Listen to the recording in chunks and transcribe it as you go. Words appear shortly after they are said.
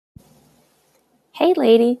Hey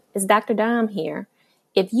lady, it's Dr. Dom here.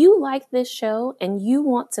 If you like this show and you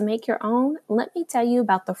want to make your own, let me tell you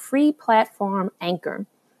about the free platform Anchor.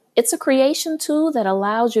 It's a creation tool that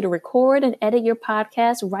allows you to record and edit your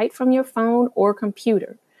podcast right from your phone or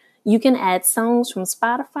computer. You can add songs from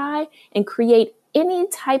Spotify and create any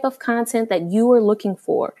type of content that you are looking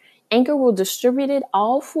for. Anchor will distribute it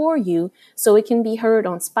all for you so it can be heard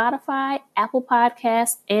on Spotify, Apple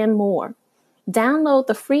Podcasts, and more. Download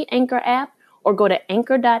the free Anchor app or go to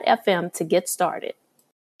anchor.fm to get started.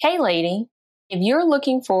 Hey lady, if you're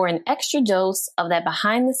looking for an extra dose of that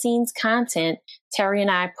behind the scenes content Terry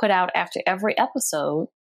and I put out after every episode,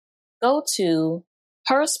 go to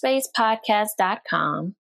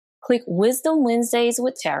herspacepodcast.com, click Wisdom Wednesdays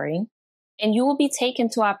with Terry, and you will be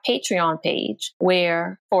taken to our Patreon page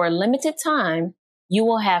where, for a limited time, you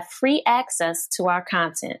will have free access to our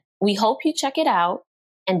content. We hope you check it out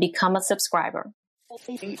and become a subscriber.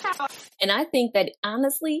 And I think that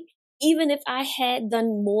honestly, even if I had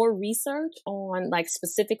done more research on like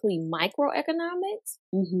specifically microeconomics,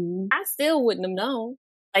 I still wouldn't have known.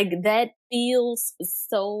 Like that feels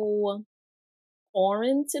so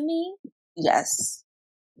foreign to me. Yes.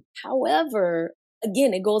 However,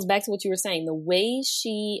 again, it goes back to what you were saying. The way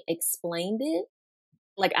she explained it,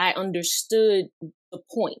 like I understood the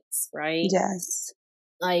points, right? Yes.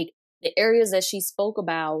 Like the areas that she spoke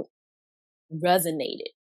about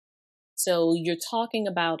resonated. So you're talking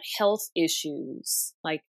about health issues,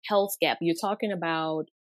 like health gap. You're talking about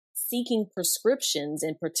seeking prescriptions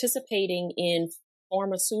and participating in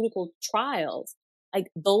pharmaceutical trials.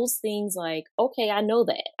 Like those things like, okay, I know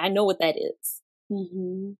that. I know what that is.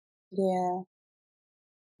 Yeah.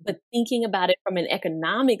 But thinking about it from an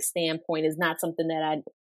economic standpoint is not something that I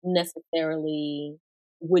necessarily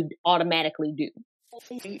would automatically do.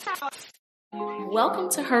 Welcome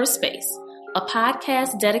to Her Space, a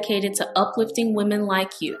podcast dedicated to uplifting women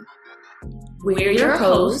like you. We're your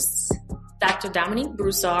hosts, Dr. Dominique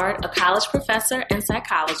Broussard, a college professor and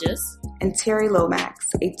psychologist, and Terry Lomax,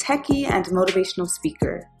 a techie and motivational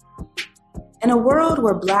speaker. In a world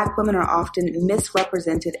where Black women are often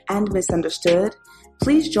misrepresented and misunderstood,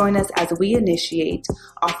 please join us as we initiate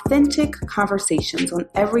authentic conversations on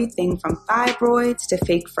everything from fibroids to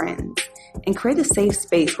fake friends, and create a safe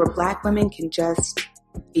space where Black women can just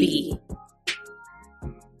be.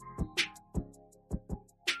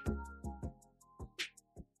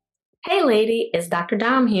 Hey lady, it's Dr.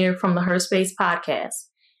 Dom here from the Her Space podcast.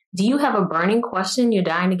 Do you have a burning question you're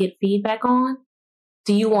dying to get feedback on?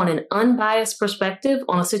 Do you want an unbiased perspective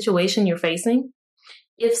on a situation you're facing?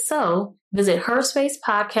 If so, visit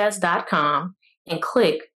herspacepodcast.com and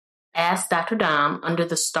click Ask Dr. Dom under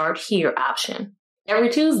the Start Here option. Every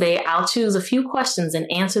Tuesday, I'll choose a few questions and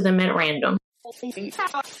answer them at random.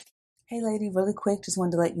 Hey lady, really quick, just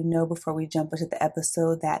wanted to let you know before we jump into the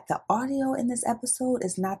episode that the audio in this episode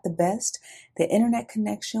is not the best. The internet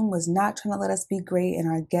connection was not trying to let us be great, and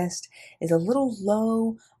our guest is a little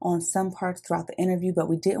low on some parts throughout the interview, but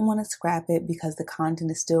we didn't want to scrap it because the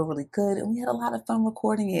content is still really good and we had a lot of fun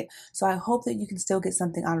recording it. So I hope that you can still get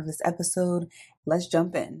something out of this episode. Let's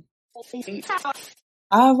jump in.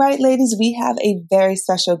 All right, ladies, we have a very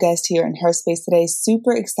special guest here in Her Space today.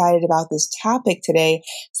 Super excited about this topic today,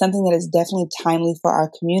 something that is definitely timely for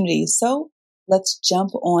our community. So let's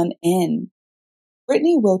jump on in.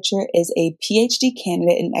 Britni Wilcher is a PhD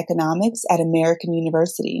candidate in economics at American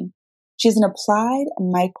University. She's an applied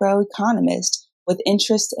microeconomist with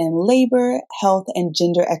interests in labor, health, and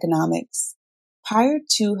gender economics. Prior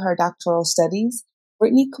to her doctoral studies,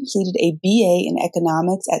 Britni completed a BA in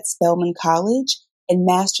economics at Spelman College and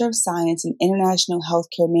Master of Science in International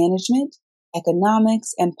Healthcare Management,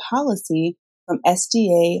 Economics, and Policy from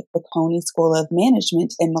SDA Bocconi School of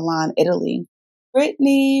Management in Milan, Italy.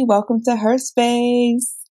 Britni, welcome to Her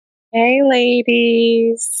Space. Hey,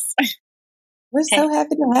 ladies. We're so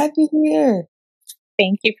happy to have you here.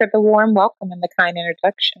 Thank you for the warm welcome and the kind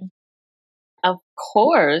introduction. Of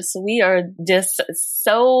course, we are just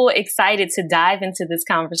so excited to dive into this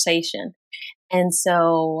conversation. And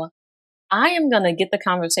so I am going to get the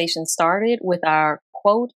conversation started with our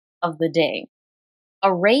quote of the day.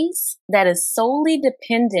 A race that is solely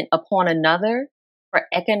dependent upon another for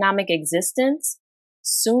economic existence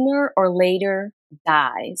sooner or later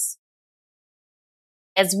dies.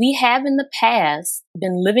 As we have in the past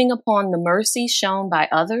been living upon the mercy shown by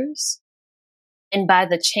others and by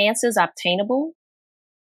the chances obtainable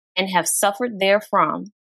and have suffered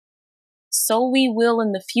therefrom, so we will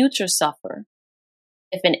in the future suffer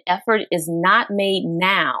if an effort is not made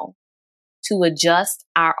now to adjust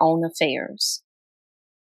our own affairs.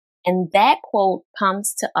 And that quote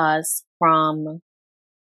comes to us from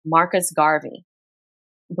Marcus Garvey.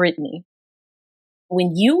 Britni,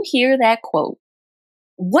 when you hear that quote,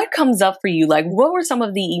 what comes up for you? Like, what were some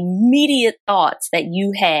of the immediate thoughts that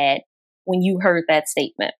you had when you heard that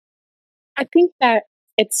statement? I think that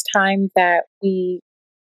it's time that we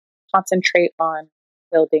concentrate on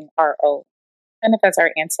building our own, kind of as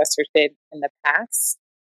our ancestors did in the past,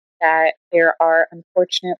 that there are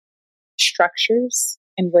unfortunate structures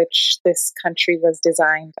in which this country was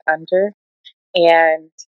designed under,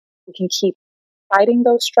 and we can keep fighting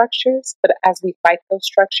those structures. But as we fight those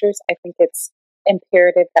structures, I think it's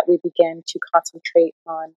imperative that we begin to concentrate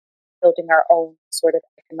on building our own sort of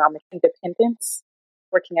economic independence,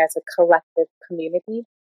 working as a collective community,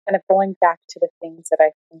 kind of going back to the things that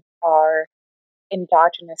I think are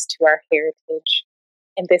endogenous to our heritage.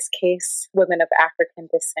 In this case, women of African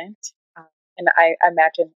descent, and I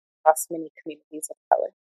imagine across many communities of color.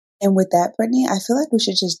 And with that, Britni, I feel like we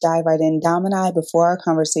should just dive right in. Dom and I, before our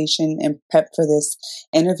conversation and prep for this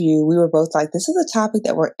interview, we were both like, this is a topic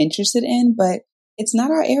that we're interested in, but it's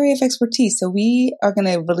not our area of expertise. So we are going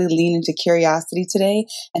to really lean into curiosity today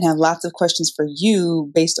and have lots of questions for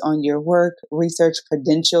you based on your work, research,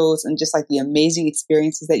 credentials, and just like the amazing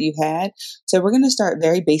experiences that you've had. So we're going to start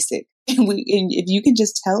very basic. And if you can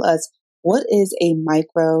just tell us, what is a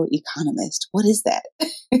microeconomist? What is that?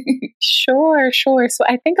 Sure. So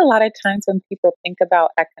I think a lot of times when people think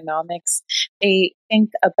about economics, they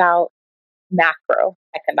think about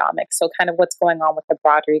macroeconomics. So kind of what's going on with the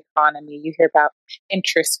broader economy. You hear about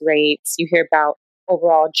interest rates, you hear about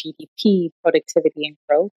overall GDP, productivity, and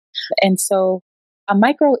growth. And so a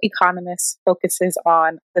microeconomist focuses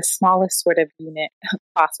on the smallest sort of unit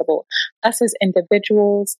possible. Us as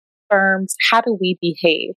individuals, firms, how do we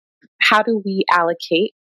behave? How do we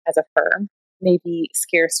allocate as a firm? Maybe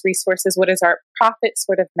scarce resources. What is our profit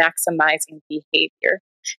sort of maximizing behavior?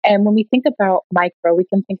 And when we think about micro, we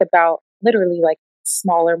can think about literally like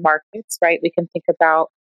smaller markets, right? We can think about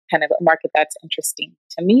kind of a market that's interesting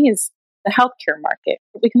to me is the healthcare market.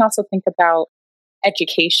 But we can also think about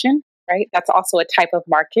education, right? That's also a type of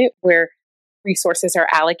market where resources are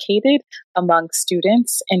allocated among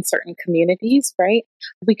students in certain communities, right?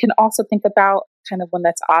 We can also think about kind of one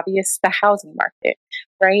that's obvious, the housing market,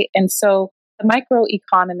 right? And so the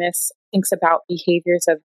microeconomist thinks about behaviors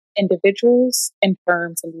of individuals and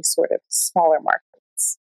firms in these sort of smaller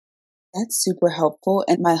markets. That's super helpful.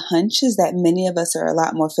 And my hunch is that many of us are a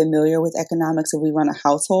lot more familiar with economics if we run a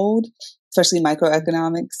household, especially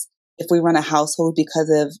microeconomics. If we run a household because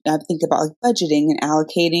of, I think about like budgeting and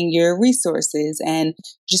allocating your resources and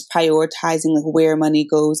just prioritizing like where money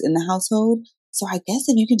goes in the household. So I guess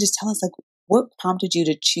if you can just tell us like what prompted you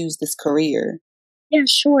to choose this career? Yeah,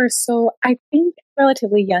 sure. So I think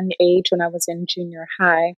relatively young age when I was in junior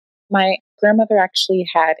high, my grandmother actually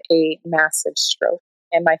had a massive stroke,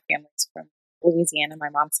 and my family's from Louisiana, my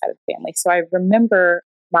mom's side of the family. So I remember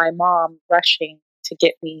my mom rushing to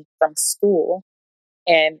get me from school.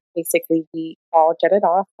 And basically, we all jetted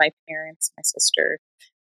off, my parents, my sister,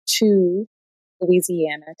 to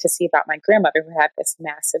Louisiana to see about my grandmother who had this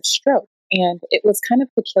massive stroke. And it was kind of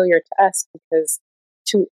peculiar to us because,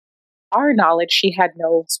 to our knowledge, she had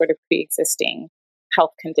no sort of pre-existing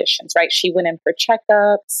health conditions, right? She went in for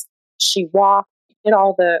checkups, she walked, did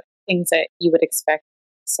all the things that you would expect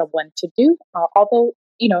someone to do, although,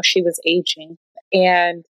 she was aging.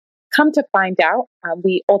 And come to find out,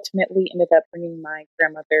 we ultimately ended up bringing my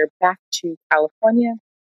grandmother back to California,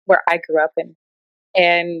 where I grew up,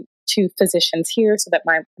 and to physicians here so that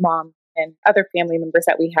my mom and other family members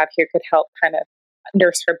that we have here could help kind of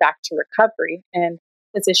nurse her back to recovery. And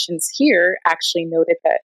physicians here actually noted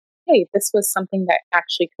that, hey, this was something that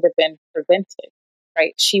actually could have been prevented,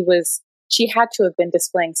 right? She had to have been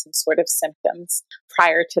displaying some sort of symptoms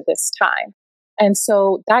prior to this time. And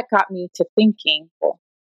so that got me to thinking, well,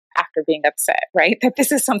 after being upset, right, that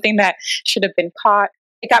this is something that should have been caught.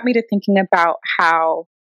 It got me to thinking about how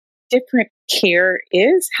different care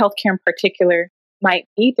is, healthcare in particular, might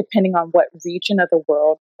be depending on what region of the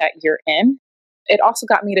world that you're in. It also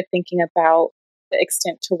got me to thinking about the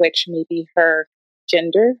extent to which maybe her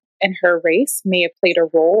gender and her race may have played a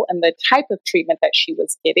role in the type of treatment that she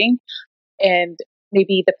was getting, and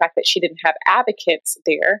maybe the fact that she didn't have advocates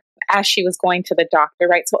there as she was going to the doctor,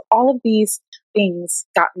 right? So all of these things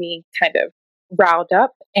got me kind of riled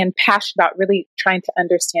up and passionate about really trying to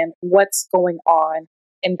understand what's going on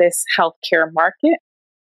in this healthcare market.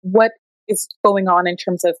 What is going on in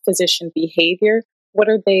terms of physician behavior? What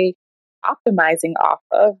are they optimizing off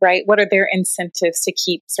of, right? What are their incentives to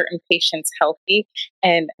keep certain patients healthy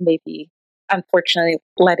and maybe, unfortunately,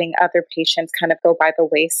 letting other patients kind of go by the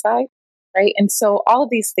wayside? right? And so all of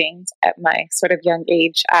these things at my sort of young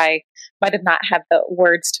age, I might have not had the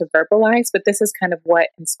words to verbalize, but this is kind of what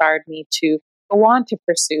inspired me to go on to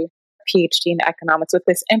pursue a PhD in economics with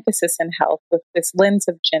this emphasis in health, with this lens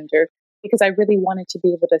of gender, because I really wanted to be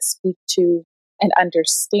able to speak to and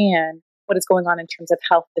understand what is going on in terms of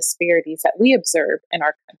health disparities that we observe in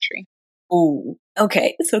our country. Ooh,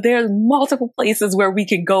 okay. So there's multiple places where we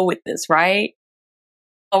can go with this, right?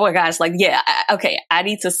 Oh my gosh. Like, yeah. Okay. I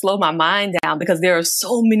need to slow my mind down because there are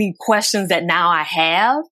so many questions that now I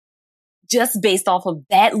have just based off of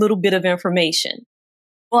that little bit of information.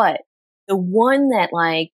 But the one that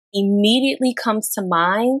like immediately comes to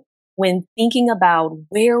mind when thinking about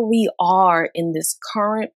where we are in this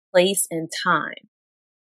current place and time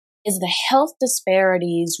is the health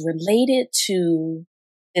disparities related to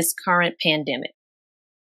this current pandemic.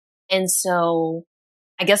 And so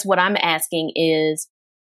I guess what I'm asking is,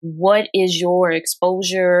 what is your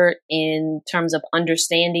exposure in terms of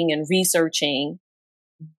understanding and researching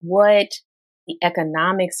what the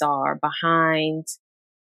economics are behind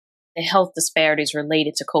the health disparities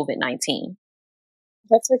related to COVID-19?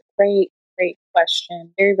 That's a great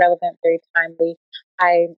question. Very relevant, very timely.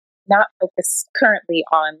 I'm not focused currently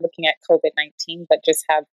on looking at COVID-19, but just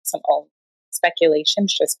have some own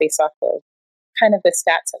speculations just based off of kind of the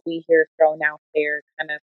stats that we hear thrown out there, kind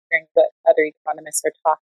of hearing what other economists are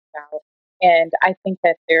talking about. And I think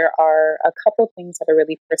that there are a couple things that are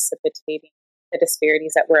really precipitating the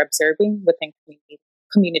disparities that we're observing within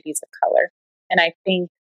communities of color. And I think,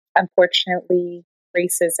 unfortunately,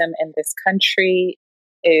 racism in this country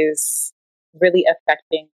is really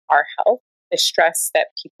affecting our health, the stress that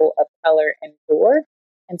people of color endure.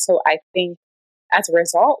 And so I think as a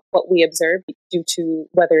result, what we observe due to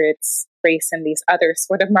whether it's race and these other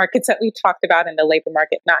sort of markets that we talked about in the labor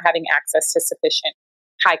market, not having access to sufficient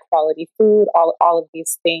high quality food, all of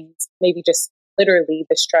these things, maybe just literally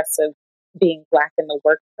the stress of being Black in the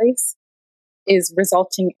workplace is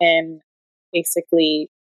resulting in basically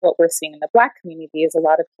what we're seeing in the Black community is a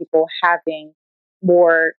lot of people having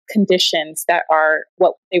more conditions that are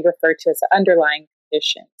what they refer to as underlying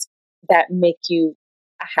conditions that make you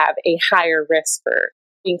have a higher risk for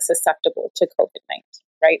being susceptible to COVID-19,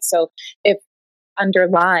 right? So if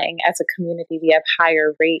underlying as a community, we have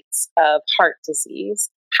higher rates of heart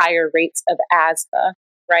disease, higher rates of asthma,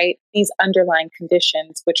 right? These underlying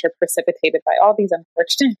conditions, which are precipitated by all these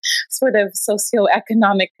unfortunate sort of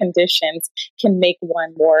socioeconomic conditions, can make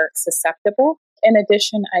one more susceptible. In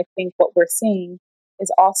addition, I think what we're seeing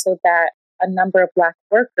is also that a number of Black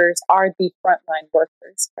workers are the frontline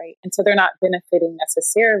workers, right? And so they're not benefiting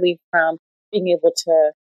necessarily from being able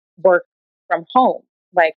to work from home,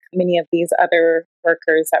 like many of these other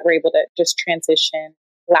workers that were able to just transition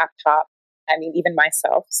laptop. I mean, even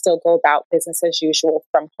myself still go about business as usual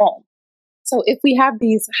from home. So if we have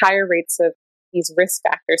these higher rates of these risk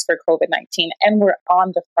factors for COVID-19 and we're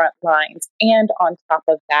on the front lines, and on top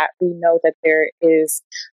of that, we know that there is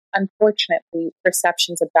unfortunately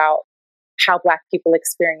perceptions about how Black people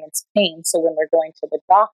experience pain. So when they're going to the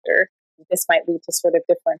doctor, this might lead to sort of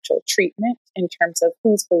differential treatment in terms of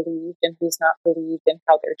who's believed and who's not believed and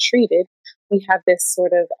how they're treated. We have this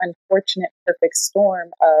sort of unfortunate perfect storm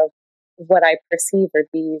of what I perceive are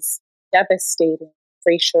these devastating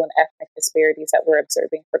racial and ethnic disparities that we're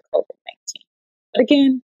observing for COVID-19. But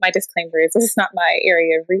again, my disclaimer is this is not my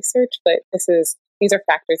area of research, but these are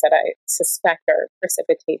factors that I suspect are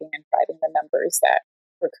precipitating and driving the numbers that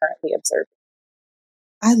we're currently observing.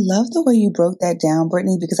 I love the way you broke that down,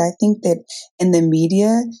 Britni, because I think that in the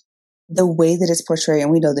media, the way that it's portrayed,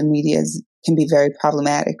 and we know the media can be very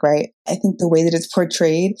problematic, right? I think the way that it's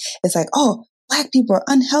portrayed is like, oh, Black people are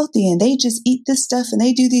unhealthy and they just eat this stuff and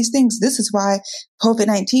they do these things. This is why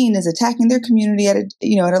COVID-19 is attacking their community at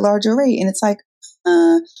a larger rate. And it's like,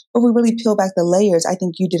 but we really peel back the layers. I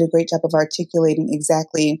think you did a great job of articulating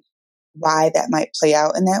exactly why that might play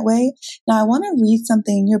out in that way. Now, I want to read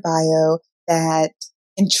something in your bio that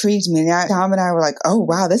intrigued me. Now, Tom and I were like, oh,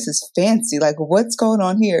 wow, this is fancy. Like, what's going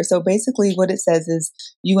on here? So basically what it says is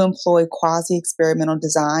you employ quasi-experimental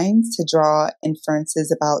designs to draw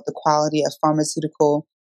inferences about the quality of pharmaceutical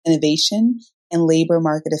innovation and labor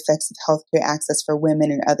market effects of healthcare access for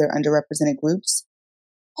women and other underrepresented groups.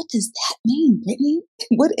 What does that mean, Britni?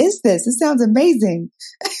 What is this? It sounds amazing.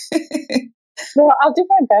 Well, I'll do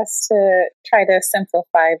my best to try to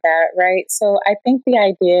simplify that, right? So I think the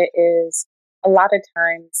idea is a lot of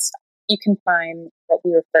times you can find what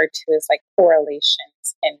we refer to as like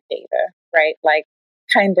correlations in data, right? Like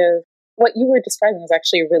kind of what you were describing is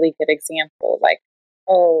actually a really good example. Like,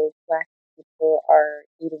 oh, Black people are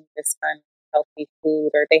eating this unhealthy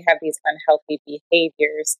food or they have these unhealthy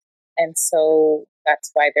behaviors. And so that's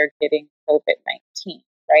why they're getting COVID-19,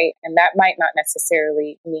 right? And that might not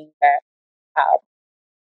necessarily mean that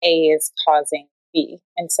A is causing B.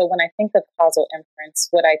 And so when I think of causal inference,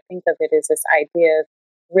 what I think of it is this idea of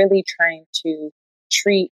really trying to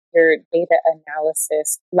treat your data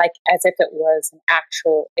analysis like as if it was an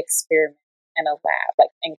actual experiment in a lab, like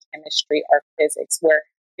in chemistry or physics, where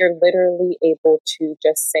you're literally able to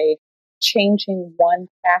just say, changing one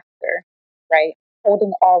factor, right?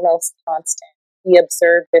 Holding all else constant. We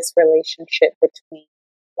observe this relationship between,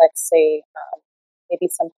 let's say, maybe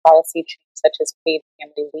some policy change such as paid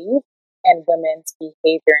family leave and women's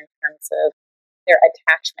behavior in terms of their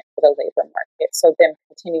attachment to the labor market. So them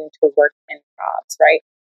continuing to work in jobs, right?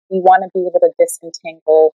 We want to be able to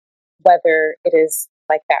disentangle whether it is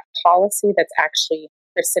like that policy that's actually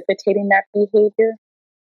precipitating that behavior,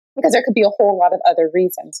 because there could be a whole lot of other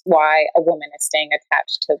reasons why a woman is staying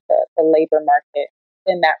attached to the labor market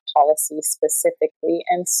than that policy specifically.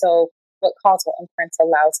 And so what causal inference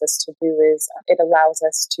allows us to do is it allows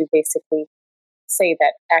us to basically say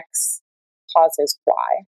that X causes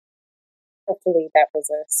Y. Hopefully that was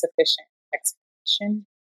a sufficient explanation.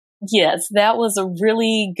 Yes, that was a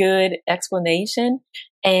really good explanation.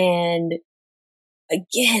 And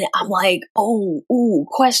again, I'm like,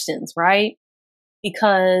 questions, right?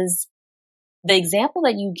 Because the example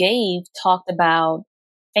that you gave talked about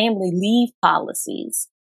family leave policies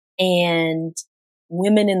and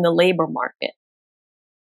women in the labor market.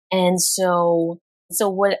 And so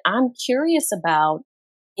what I'm curious about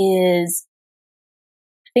is,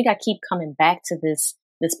 I think I keep coming back to this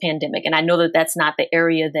pandemic, and I know that that's not the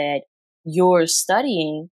area that you're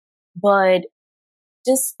studying, but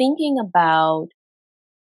just thinking about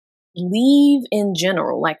leave in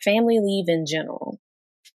general, like family leave in general.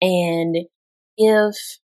 And if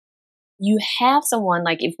you have someone,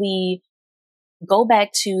 like if we go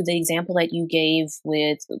back to the example that you gave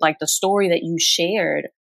with like the story that you shared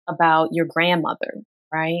about your grandmother,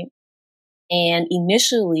 right? And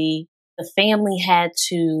initially the family had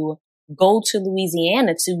to go to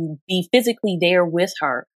Louisiana to be physically there with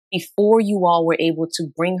her before you all were able to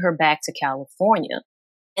bring her back to California.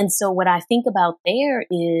 And so what I think about there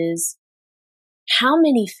is how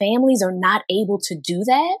many families are not able to do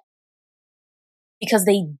that because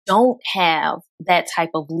they don't have that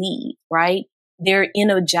type of leave, right? They're in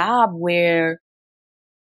a job where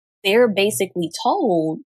they're basically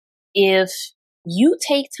told, if you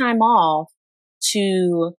take time off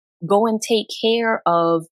to go and take care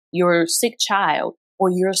of your sick child or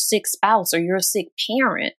your sick spouse or your sick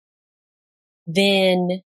parent,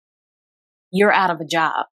 then you're out of a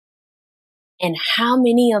job. And how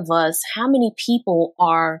many people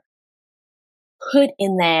are put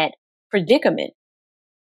in that predicament?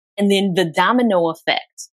 And then the domino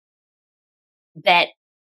effect that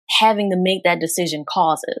having to make that decision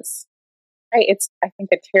causes. Right. It's, I think,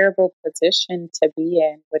 a terrible position to be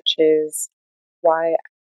in, which is why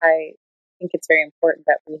I think it's very important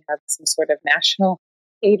that we have some sort of national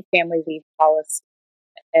paid family leave policy.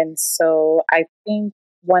 And so I think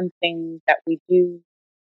one thing that we do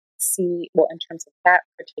see, well, in terms of that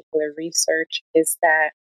particular research, is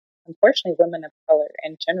that unfortunately women of color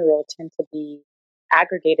in general tend to be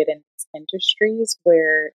aggregated in these industries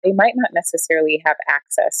where they might not necessarily have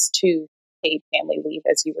access to paid family leave,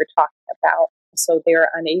 as you were talking about. So they're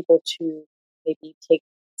unable to maybe take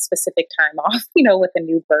specific time off, with a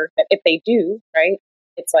new birth. If they do, right,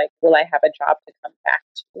 it's like, will I have a job to come back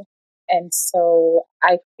to? And so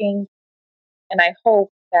I think, and I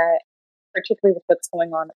hope that, particularly with what's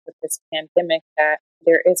going on with this pandemic, that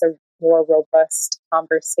there is a more robust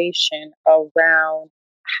conversation around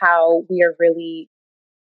how we are really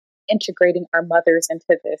integrating our mothers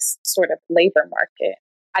into this sort of labor market.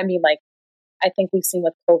 I mean, like, I think we've seen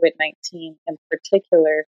with COVID-19 in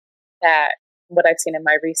particular that what I've seen in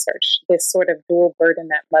my research, this sort of dual burden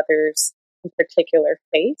that mothers in particular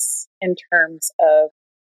face in terms of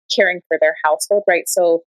caring for their household, right?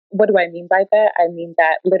 So what do I mean by that? I mean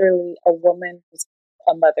that literally a woman who's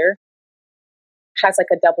a mother has like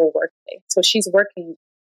a double work day. So she's working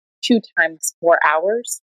 2 times more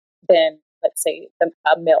hours than, let's say,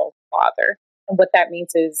 a male father. And what that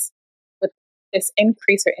means is, with this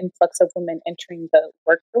increase or influx of women entering the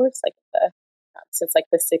workforce, like since like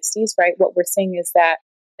the 60s, right? What we're seeing is that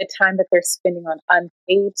the time that they're spending on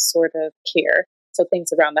unpaid sort of care, so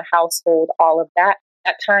things around the household, all of that,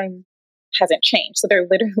 that time hasn't changed. So they're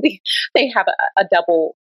literally, they have a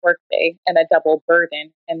double workday and a double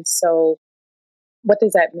burden. And so what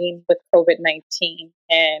does that mean with COVID-19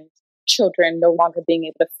 and children no longer being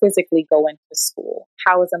able to physically go into school?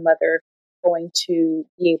 How is a mother going to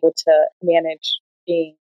be able to manage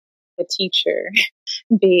being the teacher,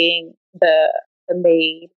 being the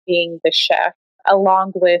maid, being the chef,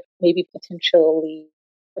 along with maybe potentially,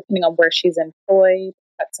 depending on where she's employed,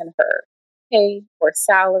 cuts in her pay or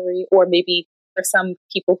salary, or maybe for some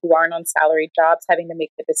people who aren't on salary jobs, having to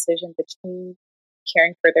make the decision between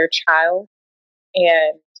caring for their child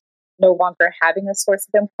and no longer having a source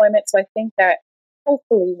of employment. So I think that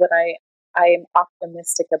hopefully what I am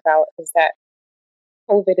optimistic about is that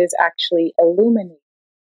COVID is actually illuminating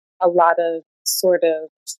a lot of sort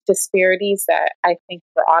of disparities that I think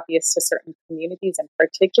were obvious to certain communities in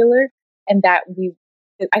particular. And that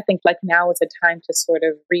I think like now is a time to sort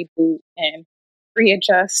of reboot and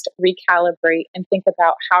readjust, recalibrate, and think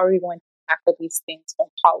about how are we going to tackle these things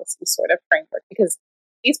from policy sort of framework, because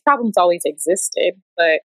these problems always existed,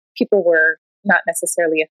 but people were not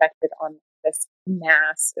necessarily affected on this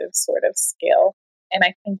massive sort of scale. And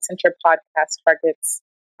I think since your podcast targets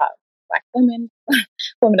Black women,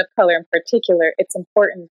 women of color in particular, it's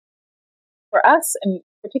important for us, and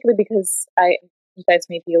particularly because you guys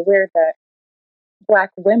may be aware that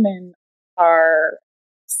Black women are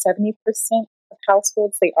 70% of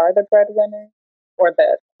households. They are the breadwinner or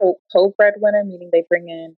the co-breadwinner, meaning they bring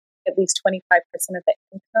in at least 25% of the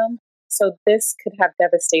income. So this could have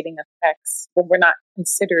devastating effects when we're not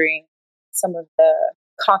considering some of the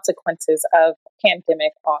consequences of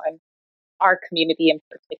pandemic on our community in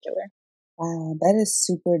particular. Wow, that is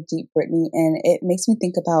super deep, Britni. And it makes me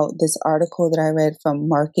think about this article that I read from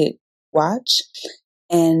Market Watch.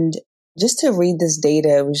 And just to read this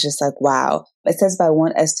data, it was just like, wow. It says by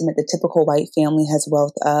one estimate, the typical white family has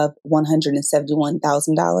wealth of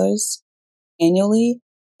 $171,000 annually.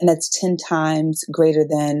 And that's 10 times greater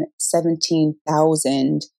than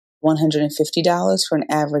 $17,150 for an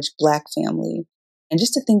average Black family. And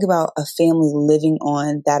just to think about a family living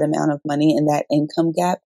on that amount of money and that income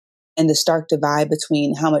gap, and the stark divide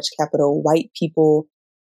between how much capital white people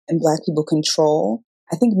and Black people control.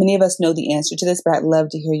 I think many of us know the answer to this, but I'd love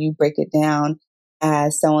to hear you break it down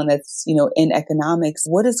as someone that's, in economics.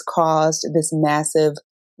 What has caused this massive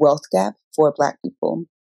wealth gap for Black people?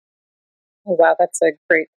 Oh, wow, that's a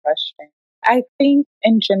great question. I think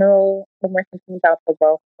in general, when we're thinking about the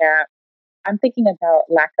wealth gap, I'm thinking about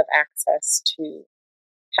lack of access to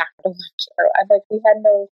capital. I'm like, we had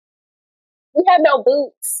no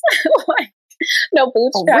boots, like no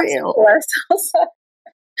bootstraps for ourselves.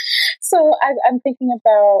 So I'm thinking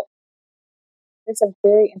about, there's a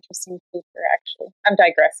very interesting paper actually. I'm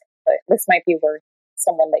digressing, but this might be worth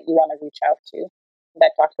someone that you want to reach out to,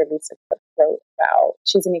 that Dr. Lisa Cook wrote about.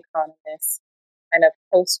 She's an economist, kind of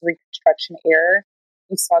post-Reconstruction era.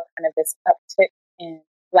 You saw kind of this uptick in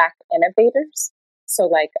Black innovators. So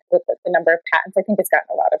like with the number of patents, I think it's gotten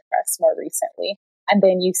a lot of press more recently. And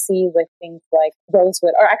then you see with things like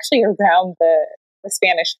Rosewood, or actually around the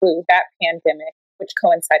Spanish flu, that pandemic, which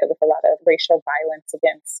coincided with a lot of racial violence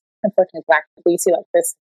against, unfortunately, Black people. You see like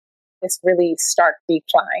this really stark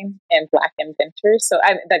decline in Black inventors. So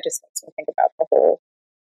that just makes me think about the whole,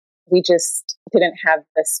 we just didn't have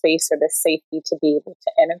the space or the safety to be able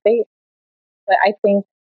to innovate. But I think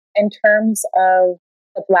in terms of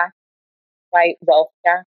the Black-white wealth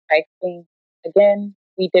gap, I think, again,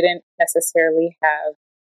 we didn't necessarily have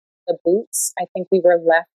the boots. I think we were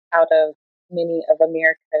left out of many of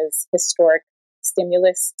America's historic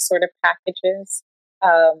stimulus sort of packages.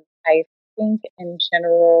 I think in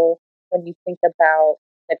general, when you think about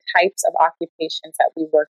the types of occupations that we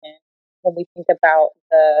work in, when we think about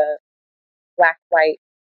the Black-white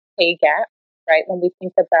pay gap, right? When we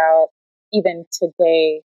think about even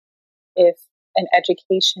today, if an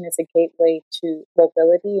education is a gateway to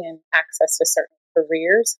mobility and access to certain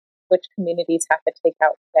careers, which communities have to take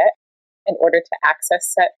out debt in order to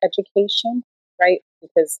access that education, right?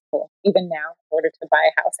 Because even now, in order to buy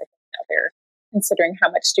a house, I think now they're considering how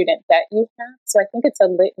much student debt you have. So I think it's a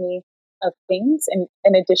litany of things in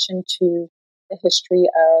addition to the history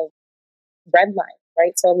of redlining,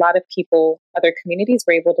 right? So a lot of people, other communities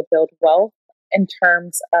were able to build wealth in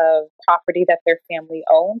terms of property that their family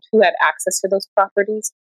owned, who had access to those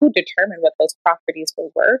properties, who determined what those properties were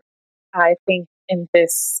worth. I think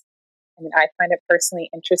I find it personally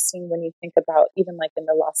interesting when you think about even like in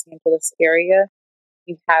the Los Angeles area,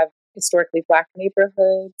 you have historically Black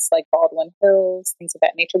neighborhoods like Baldwin Hills, things of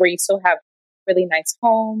that nature, where you still have really nice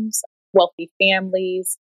homes, wealthy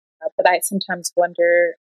families. But I sometimes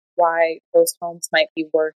wonder why those homes might be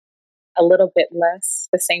worth a little bit less,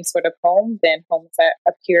 the same sort of home, than homes that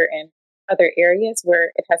appear in other areas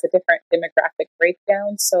where it has a different demographic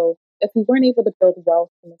breakdown. So if we weren't able to build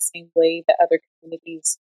wealth in the same way that other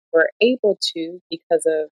communities were able to because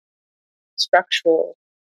of structural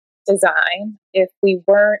design, if we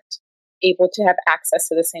weren't able to have access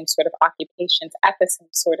to the same sort of occupations at the same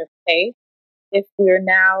sort of pay, if we're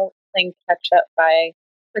now playing catch up by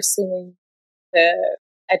pursuing the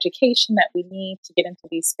education that we need to get into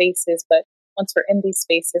these spaces, but once we're in these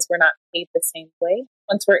spaces, we're not paid the same way.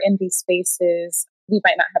 Once we're in these spaces, we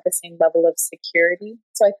might not have the same level of security.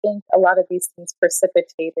 So I think a lot of these things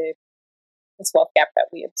precipitated this wealth gap that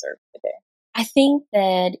we observe today. I think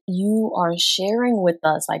that you are sharing with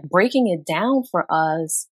us, like breaking it down for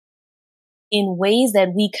us in ways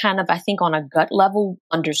that we kind of, I think on a gut level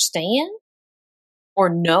understand or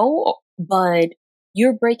know, but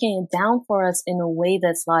you're breaking it down for us in a way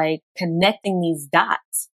that's like connecting these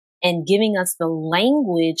dots and giving us the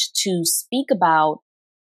language to speak about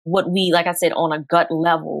what we, like I said, on a gut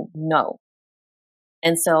level know.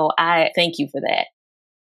 And so I thank you for that.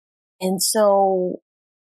 And so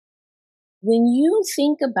when you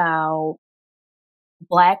think about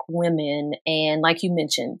Black women and, like you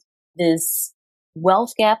mentioned, this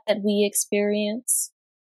wealth gap that we experience,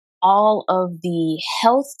 all of the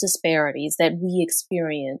health disparities that we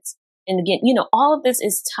experience, and again, all of this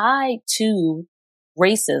is tied to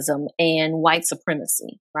racism and white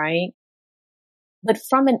supremacy, right? But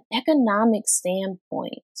from an economic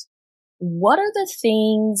standpoint, what are the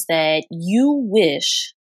things that you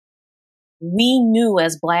wish we knew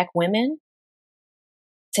as Black women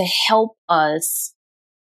to help us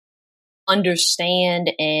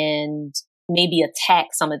understand and maybe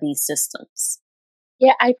attack some of these systems?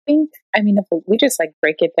 Yeah, I think, if we just like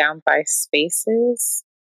break it down by spaces,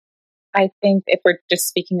 I think if we're just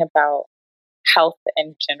speaking about health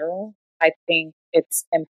in general, I think it's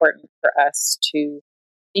important for us to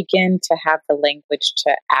begin to have the language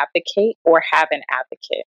to advocate or have an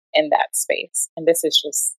advocate in that space. And this is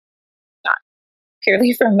just not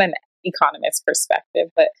purely from an economist perspective,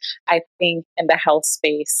 but I think in the health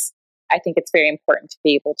space, I think it's very important to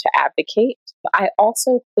be able to advocate. But I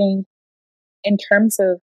also think in terms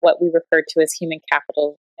of what we refer to as human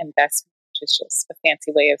capital investment, which is just a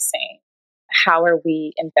fancy way of saying, how are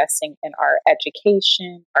we investing in our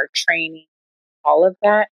education, our training, all of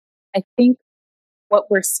that? I think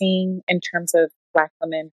what we're seeing in terms of Black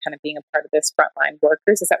women kind of being a part of this frontline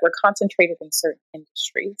workers is that we're concentrated in certain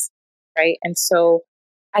industries, right? And so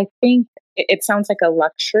I think it sounds like a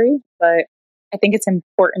luxury, but I think it's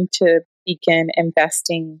important to begin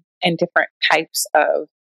investing in different types of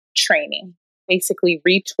training, basically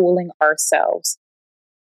retooling ourselves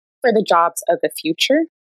for the jobs of the future,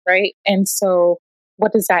 right? And so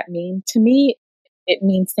what does that mean? To me, it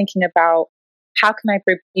means thinking about how can I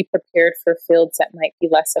be prepared for fields that might be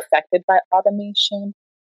less affected by automation,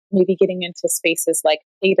 maybe getting into spaces like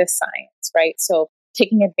data science, right? So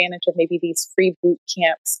taking advantage of maybe these free boot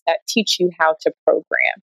camps that teach you how to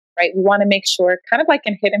program, right? We want to make sure, kind of like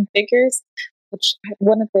in Hidden Figures, which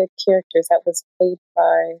one of the characters that was played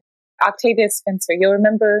by Octavia Spencer, you'll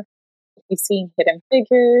remember if you've seen Hidden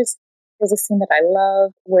Figures, there's a scene that I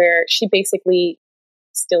love where she basically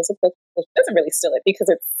steals a book. Well, she doesn't really steal it because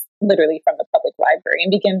it's literally from the public library,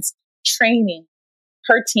 and begins training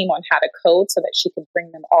her team on how to code so that she could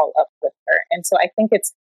bring them all up with her. And so I think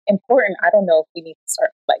it's important. I don't know if we need to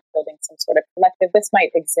start like building some sort of collective. This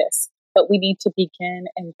might exist, but we need to begin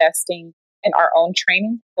investing in our own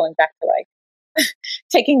training, going back to like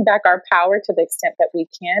taking back our power to the extent that we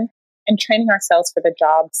can and training ourselves for the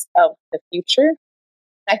jobs of the future.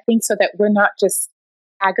 I think so that we're not just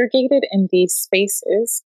aggregated in these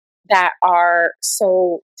spaces that are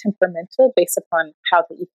so temperamental based upon how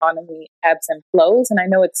the economy ebbs and flows. And I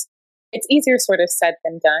know it's easier sort of said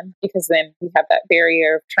than done, because then we have that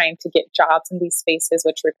barrier of trying to get jobs in these spaces,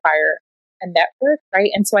 which require a network,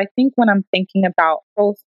 right? And so I think when I'm thinking about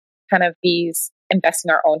both kind of these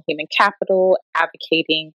investing our own human capital,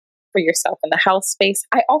 advocating for yourself in the health space,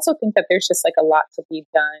 I also think that there's just like a lot to be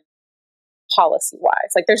done policy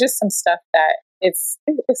wise. Like there's just some stuff that it's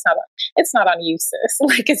not on you, sis.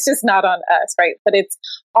 Like it's just not on us, right? But it's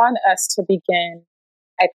on us to begin,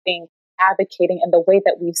 I think, advocating in the way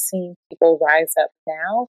that we've seen people rise up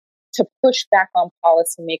now to push back on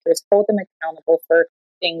policymakers, hold them accountable for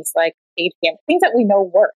things like paid family, things that we know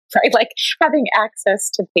work, right? Like having access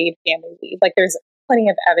to paid family leave. Like there's plenty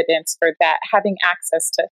of evidence for that. Having access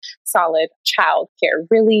to solid childcare,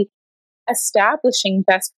 really establishing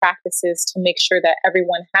best practices to make sure that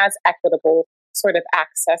everyone has equitable sort of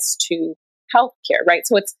access to healthcare, right?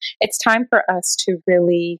 So it's time for us to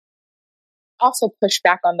really also push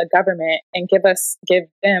back on the government and give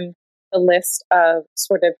them the list of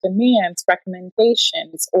sort of demands,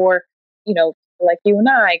 recommendations, or, like you and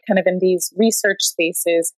I kind of in these research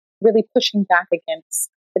spaces, really pushing back against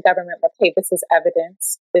the government will, hey, this is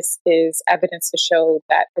evidence. This is evidence to show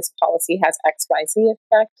that this policy has XYZ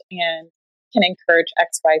effect and can encourage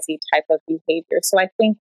XYZ type of behavior. So I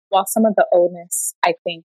think while some of the onus, I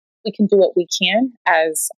think we can do what we can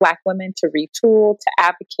as Black women to retool, to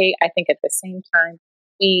advocate. I think at the same time,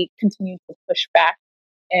 we continue to push back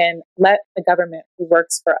and let the government who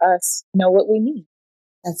works for us know what we need.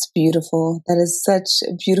 That's beautiful. That is such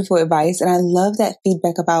beautiful advice. And I love that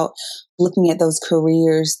feedback about looking at those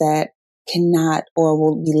careers that cannot or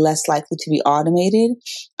will be less likely to be automated.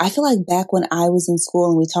 I feel like back when I was in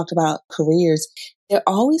school and we talked about careers, there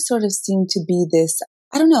always sort of seemed to be this,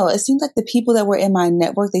 I don't know, it seemed like the people that were in my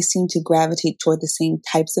network, they seemed to gravitate toward the same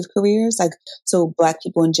types of careers. Like, so Black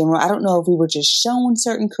people in general, I don't know if we were just shown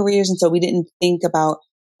certain careers and so we didn't think about,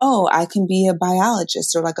 oh, I can be a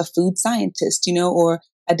biologist or like a food scientist, or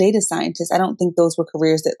a data scientist. I don't think those were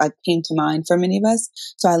careers that like came to mind for many of us.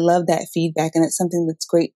 So I love that feedback. And it's something that's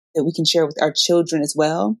great that we can share with our children as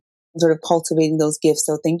well, sort of cultivating those gifts.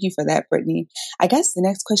 So thank you for that, Britni. I guess the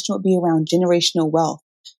next question would be around generational wealth.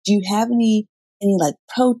 Do you have any like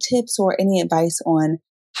pro tips or any advice on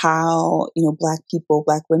how, Black people,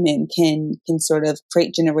 Black women can sort of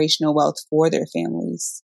create generational wealth for their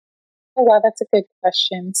families? Oh, wow, that's a good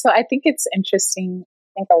question. So I think it's interesting.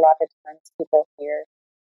 I think a lot of times people hear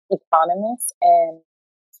economists and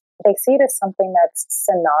they see it as something that's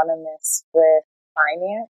synonymous with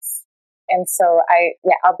finance. And so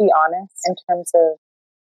I'll be honest, in terms of,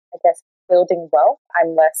 I guess, building wealth,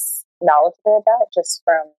 I'm less knowledgeable about just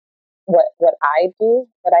from what I do.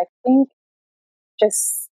 But I think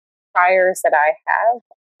just priors that I have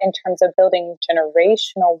in terms of building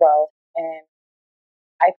generational wealth, and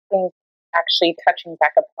I think actually touching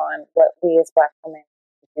back upon what we as Black women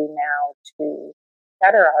do now to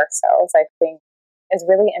better ourselves, I think is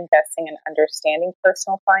really investing in understanding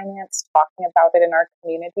personal finance, talking about it in our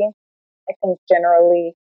community. I think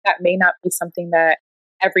generally that may not be something that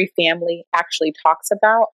every family actually talks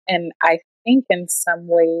about. And I think in some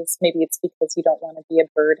ways, maybe it's because you don't want to be a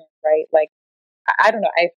burden, right? Like, I don't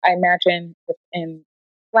know. I imagine within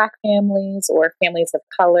Black families or families of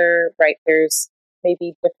color, right, there's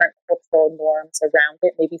maybe different cultural norms around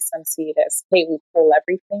it. Maybe some see it as, hey, we pull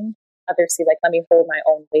everything. Others see like, let me hold my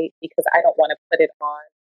own weight because I don't want to put it on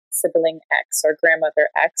sibling X or grandmother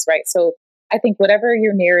X, right? So I think whatever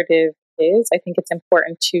your narrative is, I think it's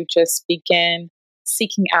important to just begin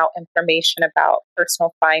seeking out information about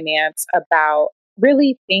personal finance, about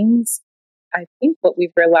really things. I think what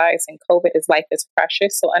we've realized in COVID is life is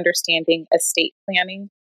precious. So understanding estate planning,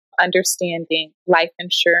 understanding life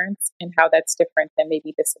insurance and how that's different than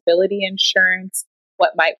maybe disability insurance,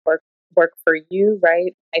 what might work for you,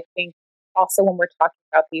 right? I think also when we're talking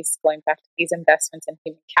about these, going back to these investments in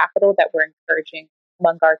human capital that we're encouraging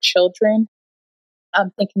among our children,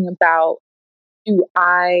 I'm thinking about, do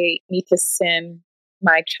I need to send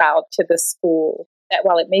my child to the school that,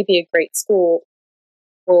 while it may be a great school,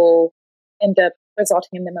 will end up resulting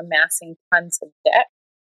in them amassing tons of debt,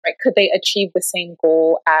 right? Could they achieve the same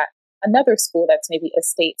goal at another school that's maybe a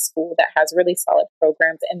state school that has really solid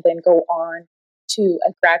programs and then go on to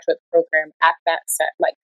a graduate program at that set,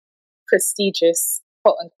 like prestigious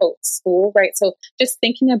quote unquote school, right? So just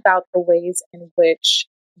thinking about the ways in which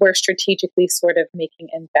we're strategically sort of making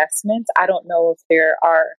investments. I don't know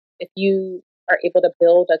if you are able to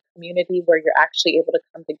build a community where you're actually able to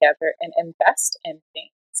come together and invest in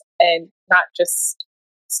things and not just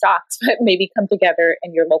stocks, but maybe come together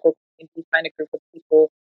in your local community, find a group of people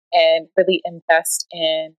and really invest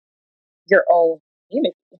in your own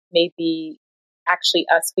community. Maybe actually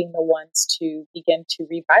us being the ones to begin to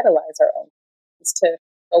revitalize our own communities, to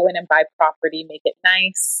go in and buy property, make it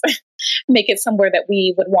nice, make it somewhere that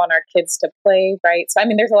we would want our kids to play, right? So, I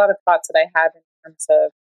mean, there's a lot of thoughts that I have in terms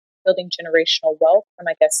of building generational wealth from,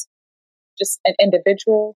 I guess, just an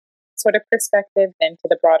individual sort of perspective, then to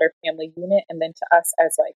the broader family unit, and then to us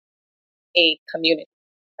as like a community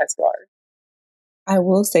as large. I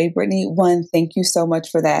will say, Britni, one, thank you so much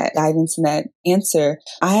for that guidance and that answer.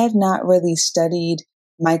 I have not really studied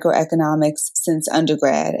microeconomics since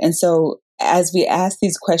undergrad. And so as we ask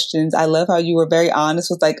these questions, I love how you were very honest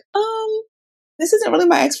with like, this isn't really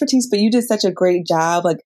my expertise, but you did such a great job,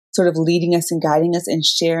 like sort of leading us and guiding us and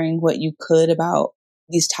sharing what you could about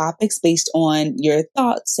these topics based on your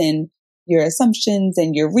thoughts and your assumptions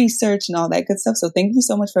and your research and all that good stuff. So thank you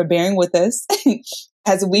so much for bearing with us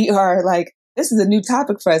as we are like, this is a new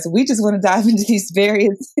topic for us. We just want to dive into these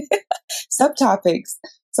various subtopics.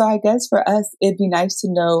 So I guess for us, it'd be nice to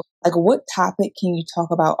know, like, what topic can you talk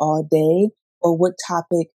about all day, or what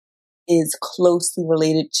topic is closely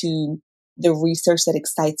related to the research that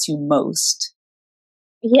excites you most?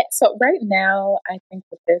 Yeah, so right now, I think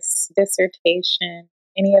with this dissertation,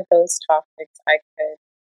 any of those topics I could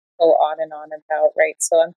go on and on about, right?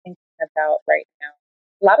 So I'm thinking about right now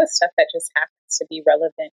a lot of stuff that just happens to be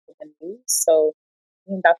relevant to the news. So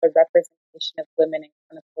thinking about the representation of women in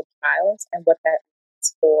clinical trials and what that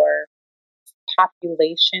means for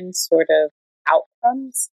population sort of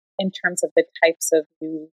outcomes in terms of the types of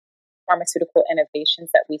new pharmaceutical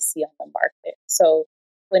innovations that we see on the market. So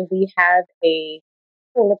when we have a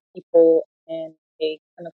pool of people in a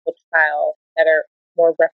clinical trial that are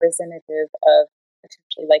more representative of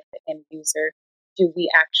potentially like the end user, do we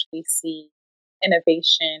actually see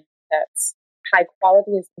innovation that's high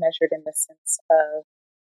quality is measured in the sense of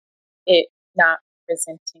it not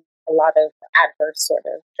presenting a lot of adverse sort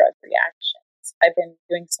of drug reactions? I've been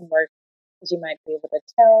doing some work, as you might be able to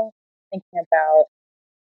tell, thinking about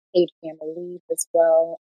paid family leave as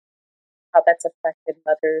well, how that's affected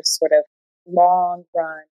mothers' sort of long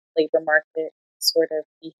run labor market sort of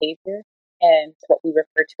behavior and what we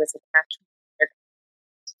refer to as attachment. They're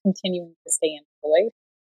continuing to stay employed.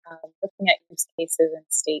 Looking at use cases in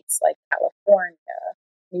states like California,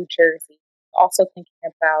 New Jersey, also thinking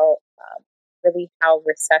about really how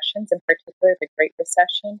recessions, in particular the Great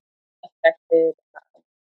Recession, affected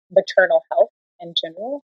maternal health in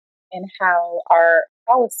general, and how our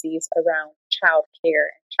policies around child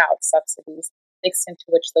care and child subsidies, the extent to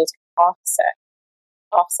which those can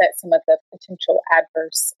offset some of the potential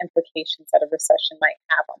adverse implications that a recession might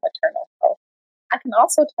have on maternal health. I can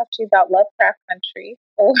also talk to you about Lovecraft Country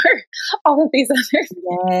or all of these other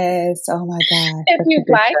Yes. Oh my God. if you'd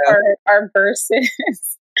like, our verses.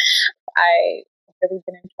 I have really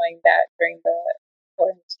been enjoying that during the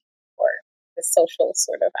quarantine or the social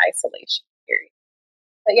sort of isolation period.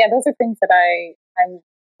 But yeah, those are things that I'm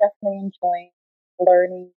definitely enjoying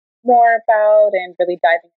learning more about and really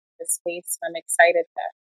diving into the space. I'm excited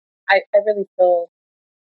that I really feel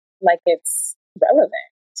like it's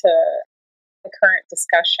relevant to the current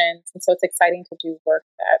discussions. And so it's exciting to do work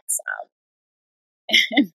that's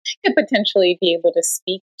could potentially be able to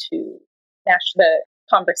speak to the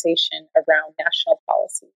conversation around national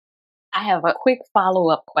policy. I have a quick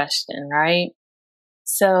follow-up question, right?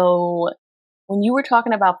 So when you were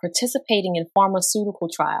talking about participating in pharmaceutical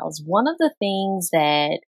trials, one of the things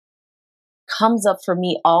that comes up for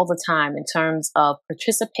me all the time in terms of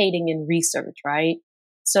participating in research, right?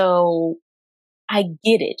 So I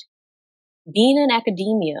get it. Being in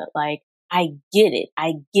academia, like, I get it.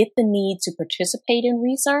 I get the need to participate in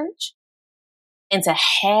research and to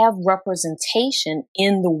have representation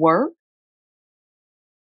in the work.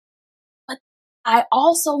 But I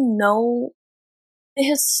also know the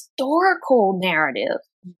historical narrative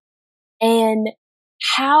and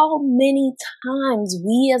how many times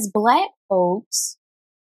we as Black folks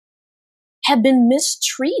have been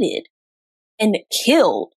mistreated and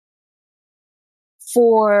killed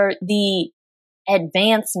for the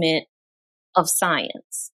advancement of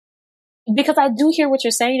science. Because I do hear what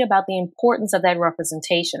you're saying about the importance of that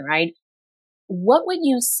representation, right? What would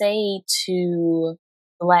you say to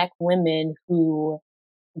Black women who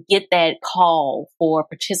get that call for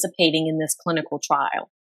participating in this clinical trial?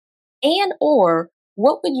 And or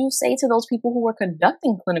what would you say to those people who are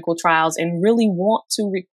conducting clinical trials and really want to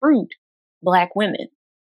recruit Black women?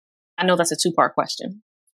 I know that's a two-part question.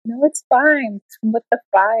 No, it's fine. Come with the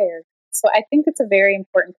fire. So I think it's a very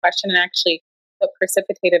important question. And actually, what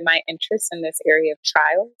precipitated my interest in this area of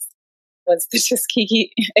trials was the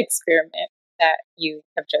Tuskegee experiment that you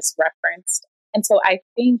have just referenced. And so I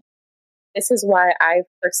think this is why I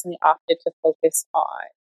personally opted to focus on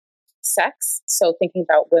sex. So thinking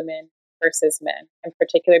about women versus men in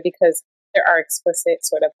particular, because there are explicit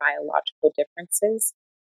sort of biological differences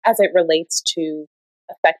as it relates to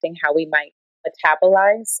affecting how we might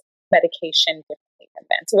metabolize medication differently than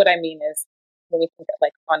men. So what I mean is when we think of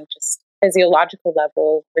like on just physiological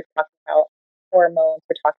level, we're talking about hormones,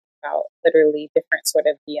 we're talking about literally different sort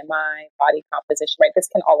of BMI, body composition, right? This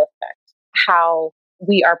can all affect how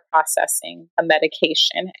we are processing a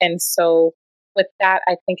medication. And so with that,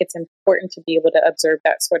 I think it's important to be able to observe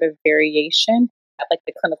that sort of variation at like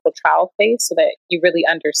the clinical trial phase so that you really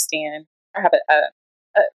understand or have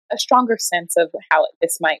a stronger sense of how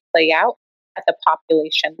this might play out at the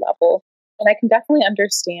population level. And I can definitely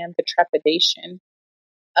understand the trepidation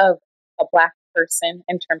of a Black person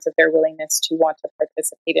in terms of their willingness to want to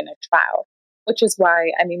participate in a trial, which is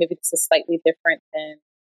why, I mean, maybe this is slightly different than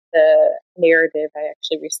the narrative. I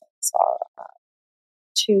actually recently saw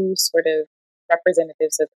two sort of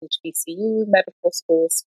representatives of HBCU medical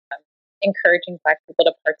schools encouraging Black people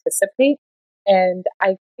to participate. And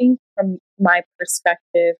I think from my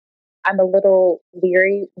perspective, I'm a little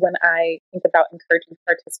leery when I think about encouraging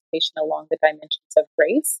participation along the dimensions of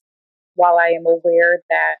race. While I am aware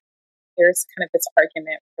that there's kind of this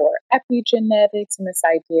argument for epigenetics and this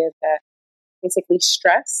idea that basically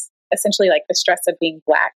stress, essentially like the stress of being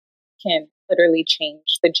Black, can literally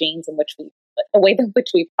change the genes in which the way in which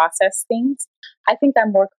we process things. I think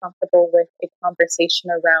I'm more comfortable with a conversation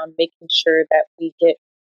around making sure that we get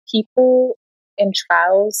people in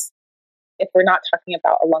trials, if we're not talking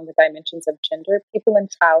about along the dimensions of gender, people in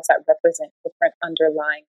trials that represent different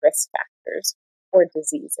underlying risk factors or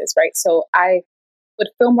diseases, right? So I would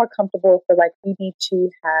feel more comfortable if like we need to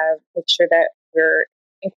make sure that we're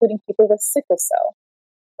including people with sickle cell,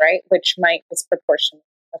 right? Which might disproportionately,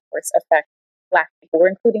 of course, affect Black people. We're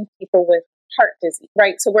including people with heart disease,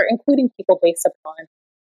 right? So we're including people based upon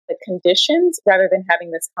the conditions rather than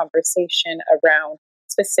having this conversation around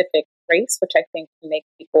specific race, which I think can make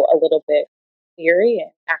people a little bit leery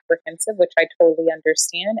and apprehensive, which I totally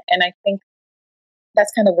understand. And I think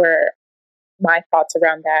that's kind of where my thoughts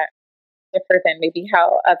around that differ than maybe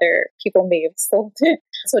how other people may have sold it.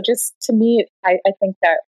 So just to me, I think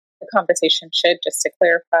that the conversation should, just to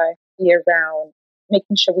clarify, be around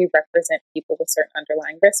making sure we represent people with certain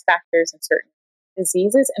underlying risk factors and certain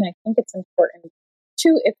diseases. And I think it's important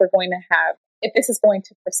too, if this is going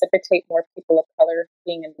to precipitate more people of color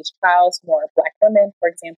being in these trials, more Black women, for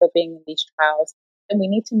example, being in these trials, then we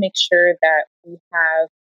need to make sure that we have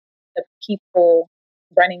the people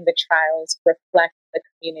running the trials reflect the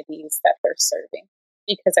communities that they're serving.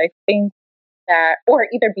 Because I think that, or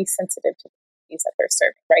either be sensitive to the communities that they're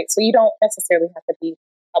serving, right? So you don't necessarily have to be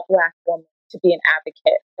a Black woman to be an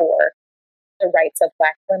advocate for the rights of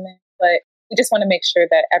Black women, but we just want to make sure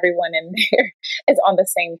that everyone in there is on the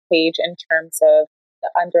same page in terms of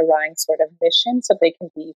the underlying sort of mission, so they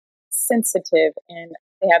can be sensitive and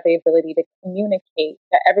they have the ability to communicate,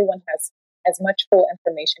 that everyone has as much full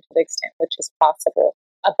information to the extent which is possible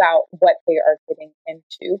about what they are getting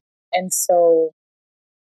into. And so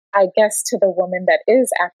I guess to the woman that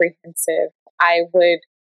is apprehensive, I would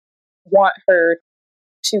want her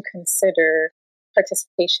to consider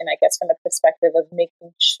participation, I guess, from the perspective of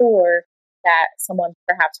making sure that someone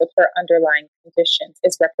perhaps with her underlying conditions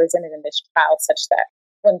is represented in this trial, such that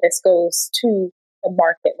when this goes to the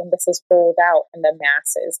market, when this is rolled out in the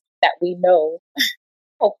masses, that we know,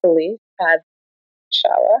 hopefully,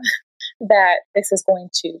 inshallah, that this is going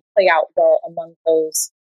to play out well among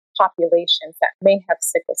those populations that may have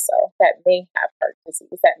sickle cell, that may have heart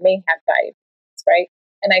disease, that may have diabetes, right?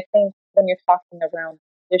 And I think when you're talking around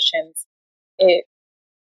conditions, it,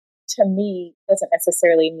 to me, doesn't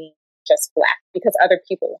necessarily mean just Black, because other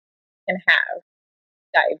people can have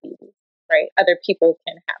diabetes, right? Other people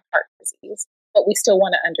can have heart disease, but we still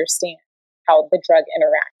want to understand how the drug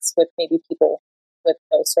interacts with maybe people with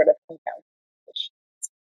those sort of confounding conditions.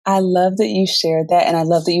 I love that you shared that, and I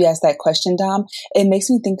love that you asked that question, Dom. It makes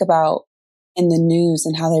me think about in the news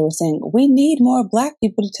and how they were saying, we need more Black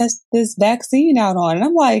people to test this vaccine out on. And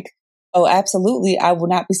I'm like, oh, absolutely. I will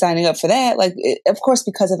not be signing up for that. Like, of course,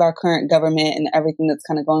 because of our current government and everything that's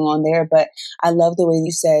kind of going on there. But I love the way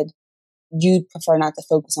you said you prefer not to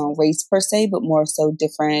focus on race per se, but more so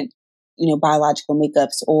different, biological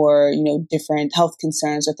makeups or, different health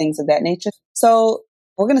concerns or things of that nature. So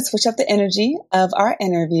we're going to switch up the energy of our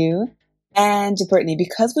interview. And Britni,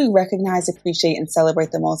 because we recognize, appreciate, and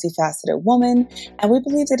celebrate the multifaceted woman, and we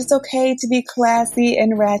believe that it's okay to be classy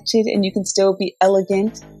and ratchet, and you can still be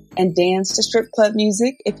elegant and dance to strip club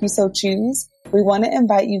music if you so choose, we want to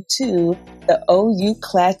invite you to the OU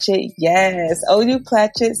Clatchet, OU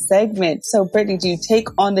Clatchet segment. So Britni, do you take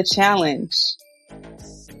on the challenge?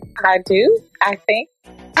 I do. I think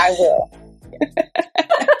I will.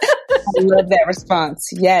 I love that response.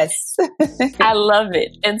 Yes. I love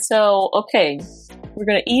it. And so, okay, we're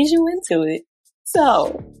going to ease you into it.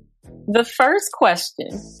 So the first question,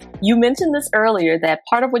 you mentioned this earlier, that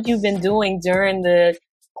part of what you've been doing during the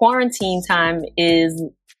quarantine time is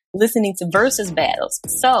listening to versus battles.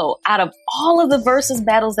 So out of all of the versus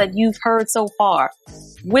battles that you've heard so far,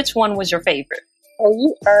 which one was your favorite? Oh,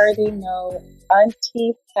 you already know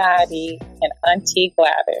Auntie Patty and Auntie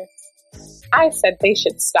Gladys. I said they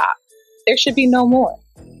should stop. There should be no more.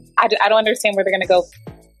 I don't understand where they're going to go.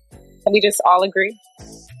 Can we just all agree?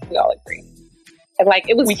 We all agree. And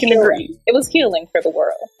it was healing. Agree. It was healing for the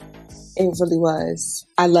world. It really was.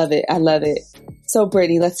 I love it. I love it. So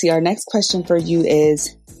Britni, let's see. Our next question for you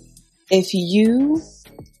is, if you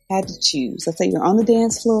had to choose, let's say you're on the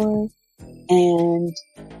dance floor and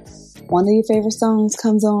one of your favorite songs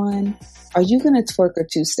comes on, are you going to twerk or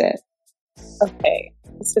two-step? Okay.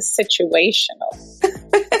 This is situational.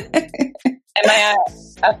 Am I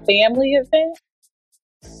a family event?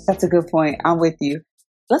 That's a good point. I'm with you.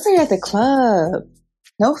 Let's say you're at the club.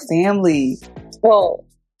 No family. Well,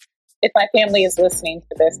 if my family is listening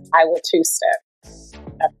to this, I will two-step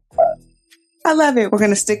at the club. I love it. We're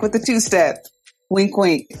going to stick with the two-step. Wink,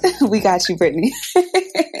 wink. We got you, Britni.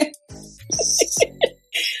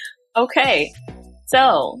 Okay.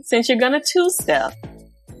 So, since you're going to two-step,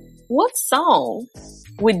 what song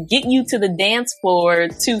would get you to the dance floor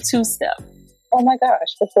to two-step? Oh my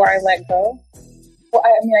gosh, before I let go? Well,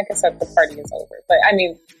 I mean, I guess that the party is over. But I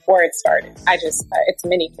mean, before it started, it's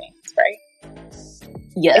many things, right?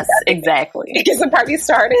 Yes, exactly. Because the party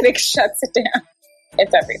started, it shuts it down.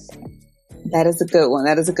 It's everything. That is a good one.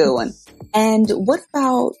 That is a good one. And what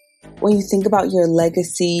about when you think about your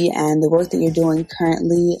legacy and the work that you're doing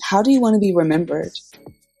currently, how do you want to be remembered?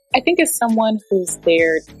 I think as someone who's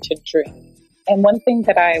dared to dream. And one thing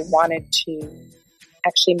that I wanted to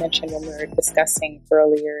actually mention when we were discussing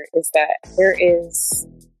earlier is that there is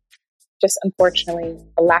just unfortunately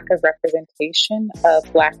a lack of representation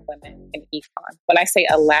of Black women in econ. When I say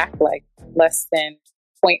a lack, like less than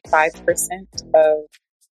 0.5% of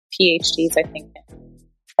PhDs, I think in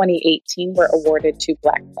 2018 were awarded to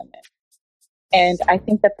Black women. And I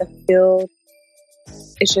think that the field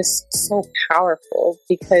is just so powerful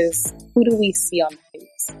because who do we see on the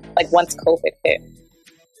news? Like once COVID hit,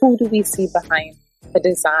 who do we see behind the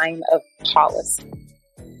design of policy?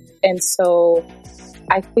 And so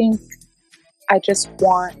I think I just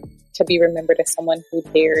want to be remembered as someone who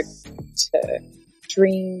dared to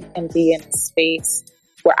dream and be in a space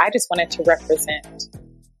where I just wanted to represent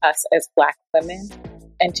us as Black women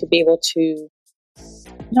and to be able to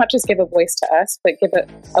not just give a voice to us, but give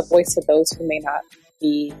a voice to those who may not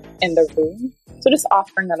be in the room. So just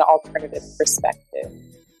offering an alternative perspective.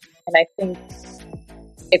 And I think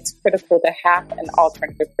it's critical to have an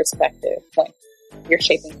alternative perspective when you're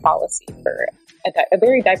shaping policy for a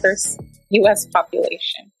very diverse U.S.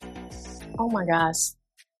 population. Oh my gosh.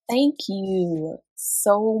 Thank you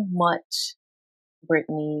so much,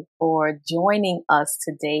 Britni, for joining us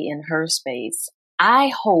today in Her Space.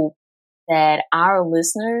 I hope that our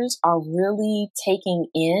listeners are really taking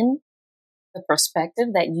in the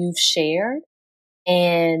perspective that you've shared,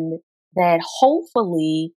 and that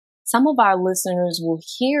hopefully some of our listeners will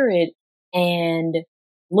hear it and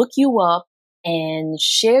look you up and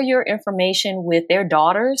share your information with their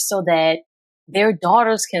daughters so that their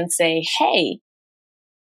daughters can say, hey,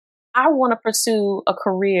 I want to pursue a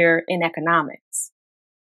career in economics,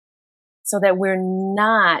 so that we're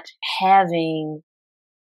not having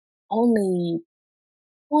only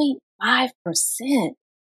 0.5%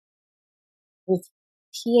 with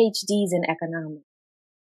PhDs in economics.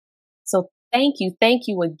 So thank you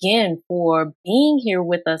again for being here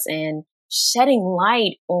with us and shedding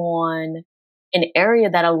light on an area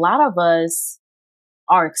that a lot of us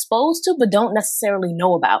are exposed to but don't necessarily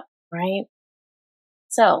know about, right?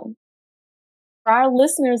 So for our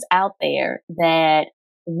listeners out there that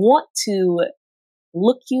want to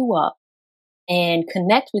look you up and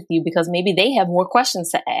connect with you because maybe they have more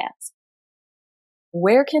questions to ask,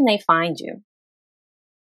 where can they find you?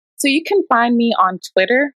 So you can find me on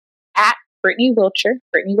Twitter at Britni Wilcher,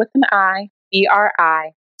 Britni with an I,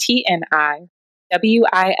 BRITNI,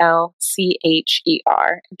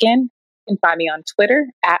 WILCHER. Again, you can find me on Twitter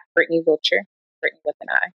at Britni Wilcher, Britni with an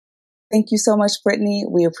I. Thank you so much, Britni.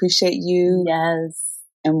 We appreciate you. Yes.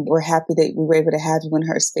 And we're happy that we were able to have you in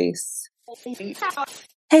Her Space.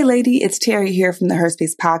 Hey, lady, it's Terry here from the Her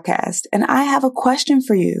Space podcast, and I have a question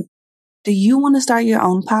for you. Do you want to start your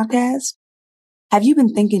own podcast? Have you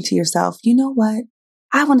been thinking to yourself, you know what?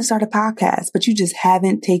 I want to start a podcast, but you just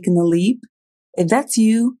haven't taken the leap? If that's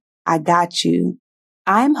you, I got you.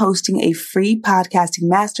 I'm hosting a free podcasting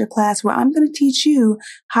masterclass where I'm going to teach you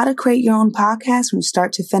how to create your own podcast from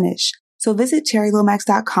start to finish. So visit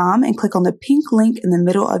terrylomax.com and click on the pink link in the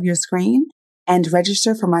middle of your screen and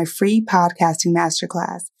register for my free podcasting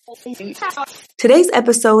masterclass. Today's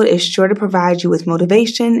episode is sure to provide you with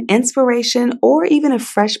motivation, inspiration, or even a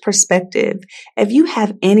fresh perspective. If you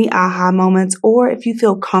have any aha moments or if you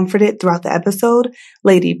feel comforted throughout the episode,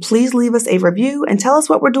 lady, please leave us a review and tell us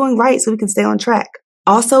what we're doing right so we can stay on track.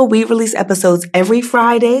 Also, we release episodes every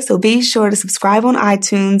Friday, so be sure to subscribe on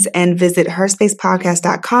iTunes and visit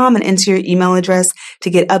herspacepodcast.com and enter your email address to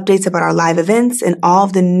get updates about our live events and all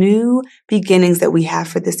of the new beginnings that we have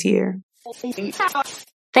for this year.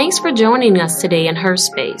 Thanks for joining us today in Her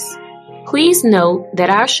Space. Please note that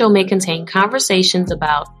our show may contain conversations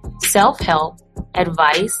about self-help,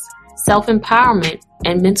 advice, self-empowerment,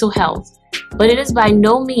 and mental health. but it is by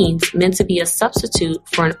no means meant to be a substitute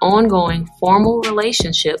for an ongoing formal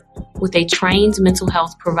relationship with a trained mental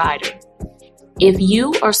health provider. If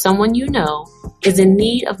you or someone you know is in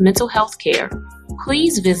need of mental health care,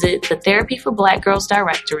 please visit the Therapy for Black Girls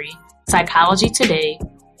directory, Psychology Today,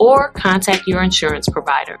 or contact your insurance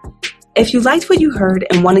provider. If you liked what you heard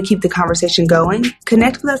and want to keep the conversation going,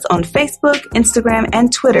 connect with us on Facebook, Instagram,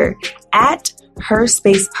 and Twitter at Her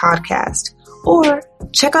Space Podcast, or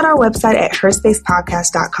check out our website at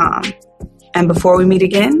herspacepodcast.com. And before we meet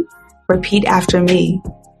again, repeat after me.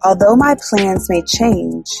 Although my plans may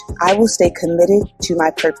change, I will stay committed to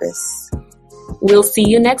my purpose. We'll see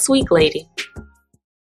you next week, lady.